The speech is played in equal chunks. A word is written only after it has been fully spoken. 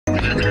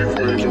So, I'm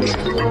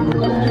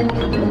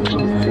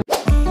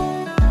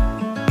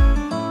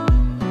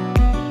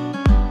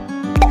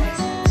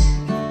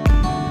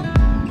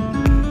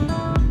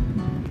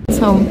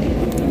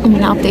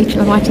gonna update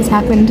you on what just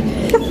happened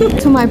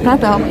to my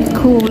brother,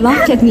 who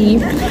laughed at me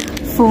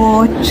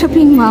for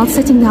tripping while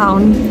sitting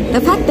down.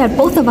 The fact that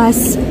both of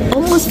us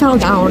almost fell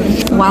down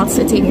while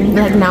sitting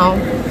right now.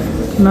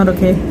 Not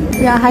okay.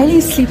 We are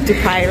highly sleep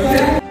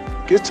deprived.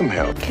 Get some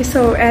help. Okay,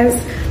 so as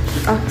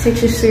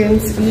architecture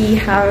students, we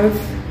have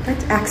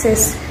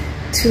access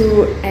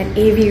to an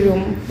AV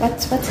room.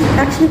 What's it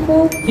actually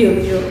called?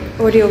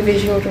 Audio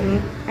visual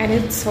room. And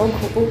it's so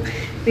cool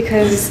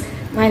because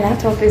my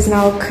laptop is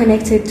now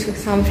connected to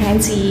some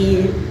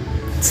fancy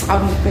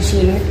sound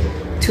machine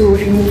to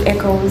remove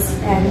echoes,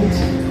 and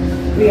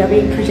we are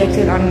being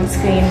projected on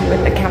screen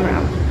with the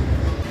camera.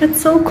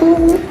 That's so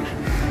cool.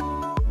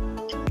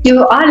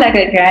 You are like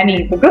a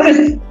granny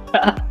because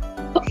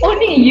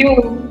only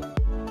you.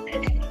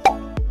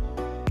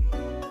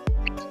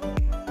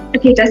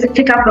 Okay, does it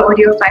pick up the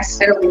audio if I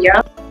sit over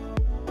here?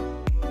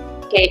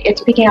 Okay, it's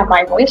picking up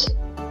my voice.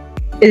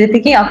 Is it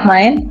picking up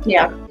mine?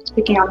 Yeah, it's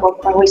picking up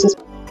both my voices.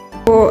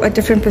 For a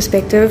different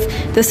perspective,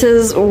 this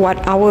is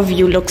what our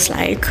view looks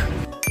like.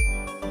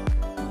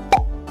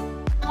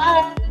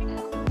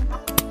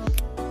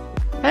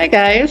 Hi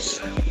guys.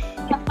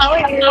 How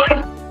are you?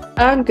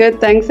 I'm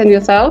good, thanks. And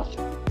yourself?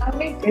 I'm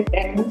good,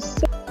 thanks.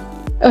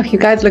 Oh, you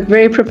guys look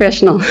very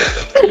professional. I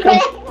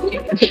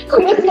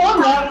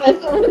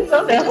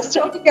was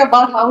talking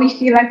about how we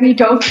feel like we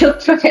don't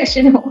look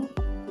professional.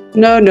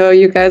 No,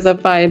 you guys are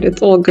fine.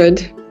 It's all good.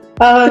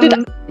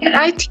 Did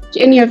I teach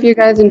any of you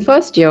guys in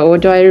first year, or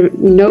do I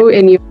know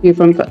any of you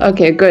from...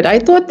 Okay, good. I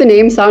thought the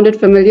name sounded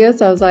familiar,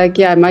 so I was like,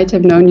 yeah, I might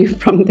have known you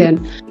from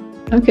then.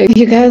 Okay,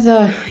 you guys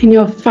are in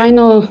your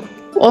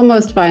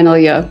almost final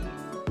year.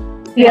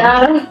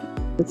 Yeah.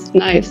 It's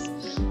nice.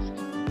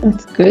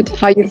 That's good.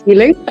 How are you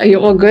feeling? Are you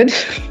all good?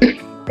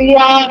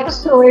 Yeah,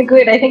 so we're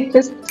good. I think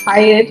just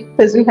tired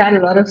because we've had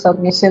a lot of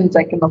submissions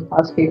like in the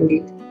past few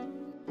weeks.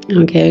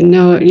 Okay,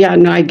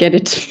 I get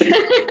it.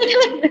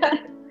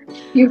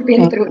 You've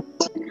been through it.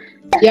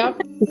 Yeah,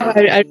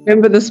 I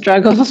remember the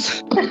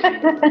struggles.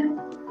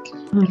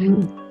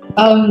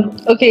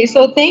 Okay,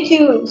 so thank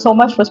you so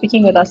much for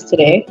speaking with us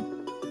today.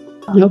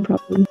 No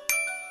problem.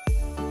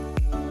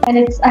 And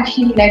it's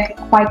actually like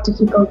quite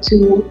difficult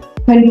to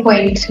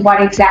pinpoint what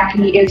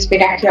exactly is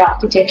vernacular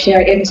architecture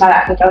in South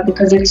Africa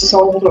because it's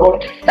so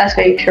broad. That's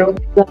very true.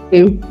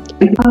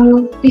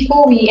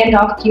 Before we end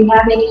off, do you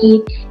have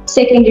any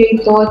secondary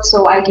thoughts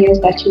or ideas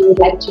that you would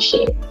like to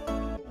share?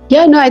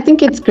 Yeah, no, I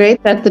think it's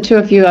great that the two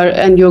of you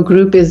and your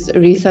group is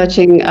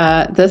researching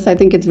this. I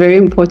think it's very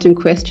important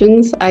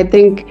questions. I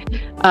think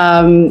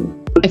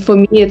for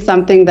me, it's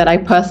something that I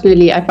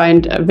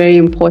find very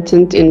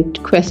important in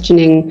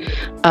questioning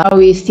how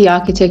we see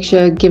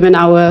architecture given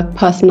our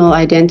personal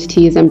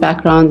identities and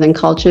backgrounds and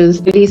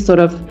cultures. Really sort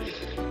of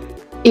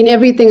in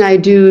everything I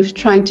do,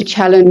 trying to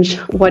challenge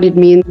what it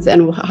means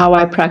and how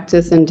I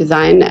practice and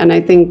design. And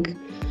I think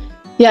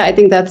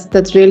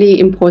that's really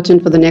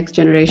important for the next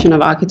generation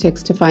of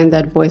architects to find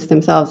that voice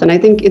themselves. And I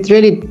think it's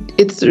really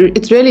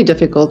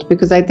difficult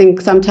because I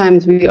think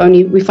sometimes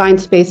we find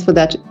space for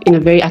that in a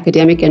very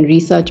academic and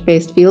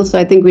research-based field. So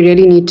I think we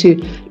really need to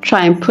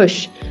try and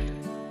push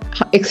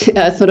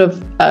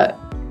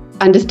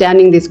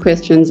understanding these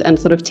questions and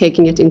sort of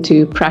taking it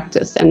into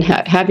practice and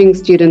having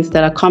students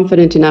that are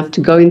confident enough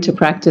to go into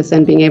practice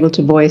and being able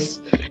to voice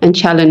and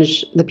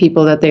challenge the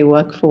people that they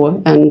work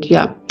for. And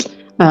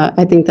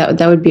I think that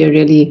would be a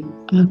really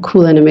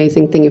cool and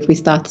amazing thing if we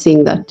start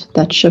seeing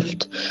that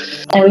shift.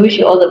 And we wish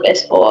you all the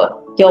best for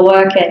your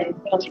work and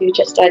your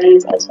future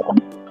studies as well.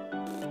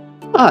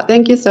 Oh,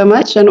 thank you so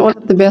much, and all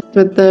the best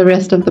with the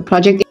rest of the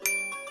project.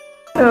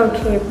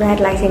 Okay, bad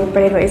lighting,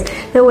 but anyways,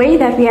 the way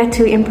that we had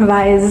to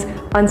improvise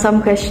on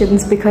some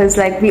questions, because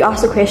like we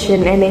asked a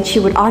question and then she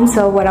would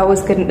answer what I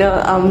was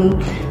gonna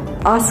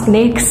ask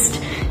next.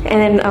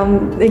 And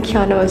then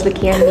Kiana was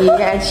looking at me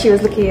and she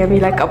was looking at me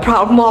like a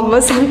proud mom or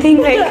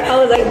something. Like I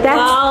was like,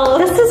 wow,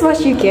 this is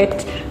what you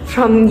get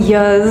from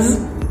years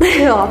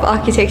of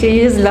architecture.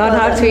 You just learn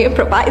how to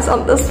improvise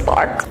on the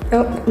spot.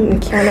 Oh,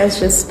 Kiana's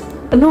just...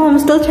 No, I'm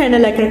still trying to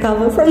like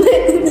recover from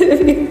the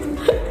interview.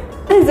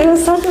 It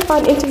was such a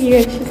fun interview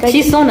and she's like...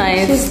 She's so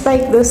nice. She's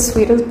like the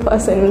sweetest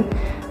person.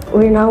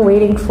 We're now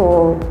waiting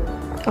for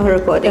a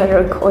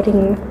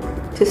recording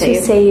to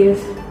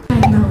save. I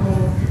know.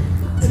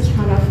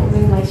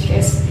 My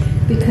stress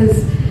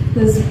because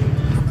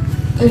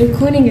the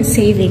recording is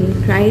saving,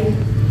 right?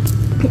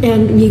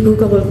 And we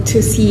googled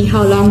to see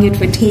how long it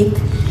would take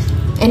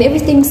and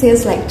everything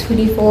says like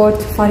 24 to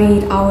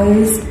 48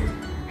 hours,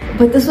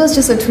 but this was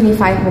just a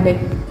 25-minute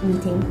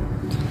meeting.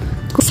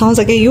 Sounds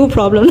like a you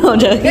problem now,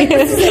 Jackie.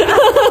 This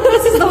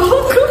is the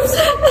whole group.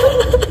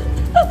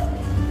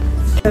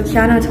 So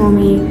Kiana told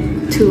me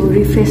to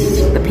refresh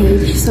the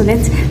page, so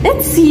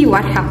let's see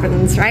what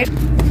happens, right?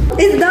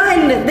 It's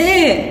done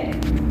there.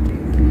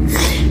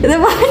 The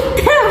one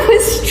that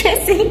was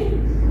stressing.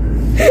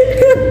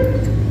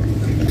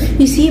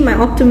 You see, my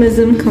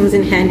optimism comes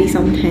in handy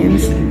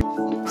sometimes.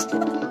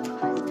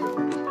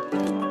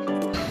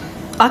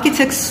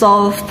 Architects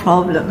solve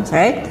problems,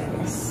 right?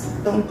 Yes.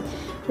 So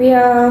we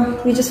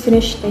just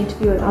finished the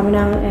interview with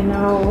Amina, and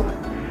now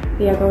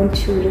we are going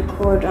to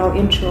record our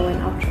intro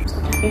and outro. So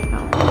right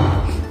now.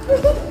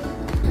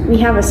 We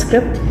have a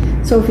script,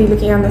 so if you're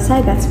looking on the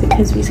side, that's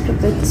because we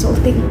scripted this whole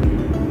thing.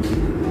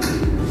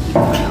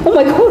 Oh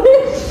my god!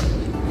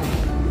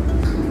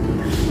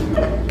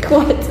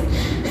 What?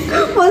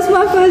 What's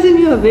my cousin?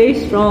 You are very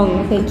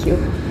strong. Thank you.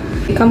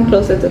 Come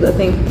closer to the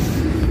thing.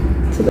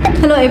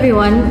 Hello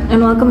everyone,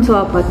 and welcome to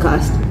our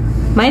podcast.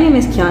 My name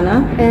is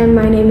Kiana. And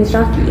my name is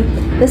Rakhi.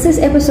 This is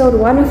episode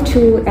 1 of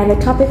 2, and the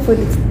topic for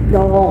this...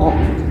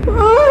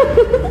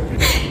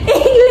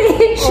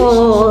 English!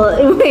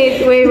 Oh,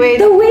 wait.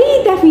 The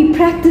way that we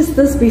practiced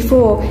this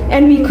before,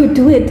 and we could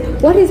do it,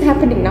 what is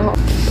happening now?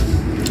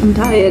 I'm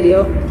tired,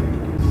 yo.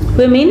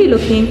 We're mainly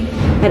looking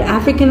at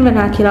African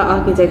vernacular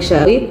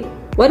architecture.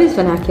 What is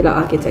vernacular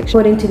architecture?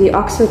 According to the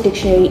Oxford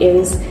Dictionary,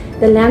 is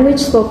the language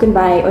spoken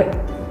by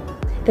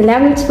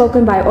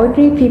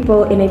ordinary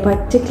people in a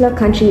particular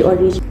country or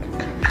region.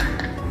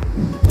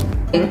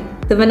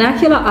 The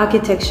vernacular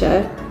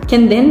architecture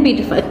can then be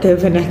defined. The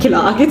vernacular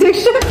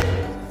architecture?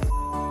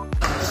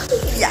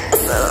 Yes!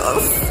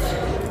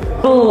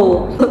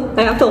 Oh,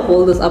 I have to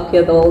hold this up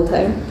here the whole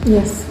time.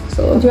 Yes.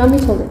 So, do you want me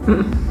to hold it?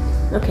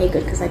 Okay,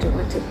 good, because I don't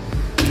want to.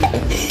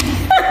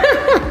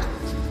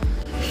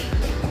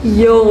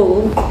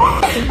 Yo,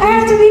 I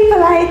have to be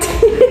polite.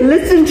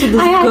 Listen to this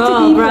I have girl,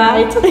 to be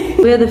right? polite.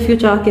 We're the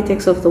future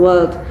architects of the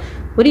world.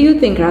 What do you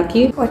think,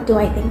 Rakhi? What do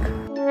I think?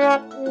 I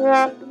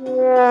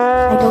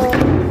don't.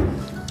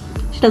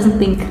 She doesn't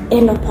think.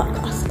 End of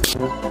podcast.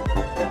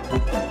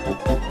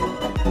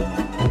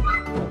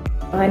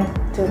 1,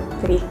 2,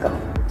 3, go.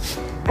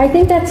 I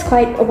think that's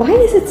quite. Why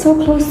is it so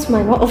close to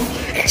my mouth?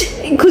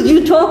 Because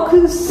you talk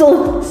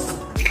so.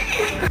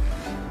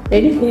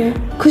 Ready? Yeah.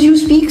 Because you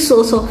speak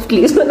so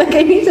softly, so like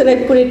I need to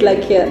like put it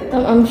like here.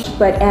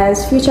 But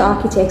as future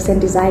architects and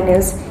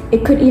designers,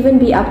 it could even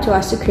be up to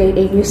us to create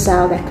a new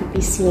style that could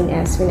be seen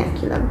as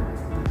vernacular.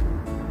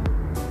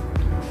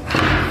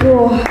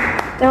 Whoa,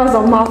 that was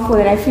a mouthful,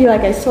 and I feel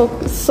like I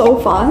spoke so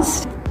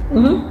fast.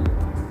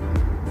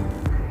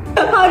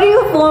 How do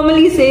you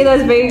formally say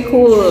that's very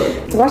cool?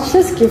 Watch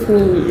this give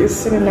me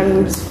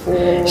synonyms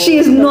for... She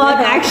is not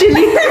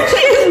actually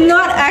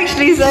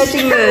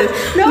searching this.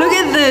 No, look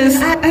at this.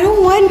 I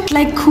don't want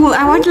like cool.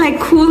 I want like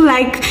cool,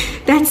 like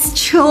that's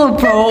chill,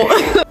 bro.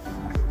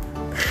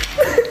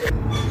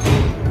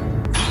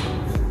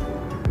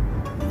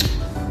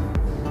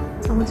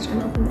 Someone's trying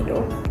to open the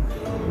door.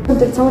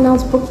 Did someone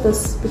else book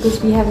this? Because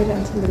we have it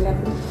until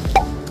 11.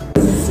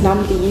 This is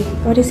Namdi.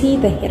 What is he?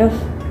 The head of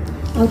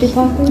our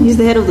department? He's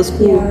the head of the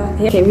school.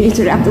 Yeah. Okay, we need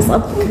to wrap this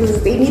up because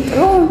they need to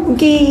know.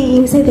 Okay.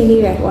 You said they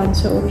leave at 1,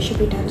 so we should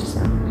be done just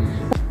now.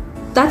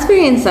 That's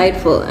very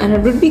insightful, and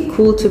it would be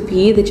cool to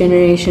be the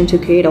generation to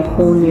create a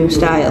whole new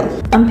style.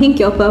 I'm pink,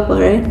 you're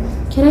purple, right?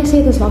 Can I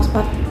say this last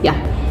part? Yeah.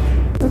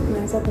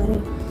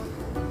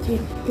 Okay,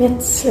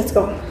 let's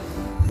go.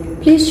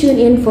 Please tune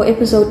in for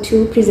episode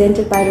 2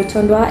 presented by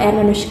Rotondwa and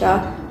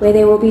Anushka, where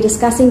they will be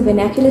discussing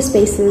vernacular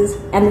spaces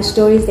and the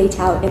stories they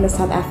tell in the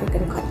South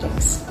African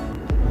context.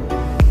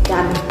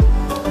 Done.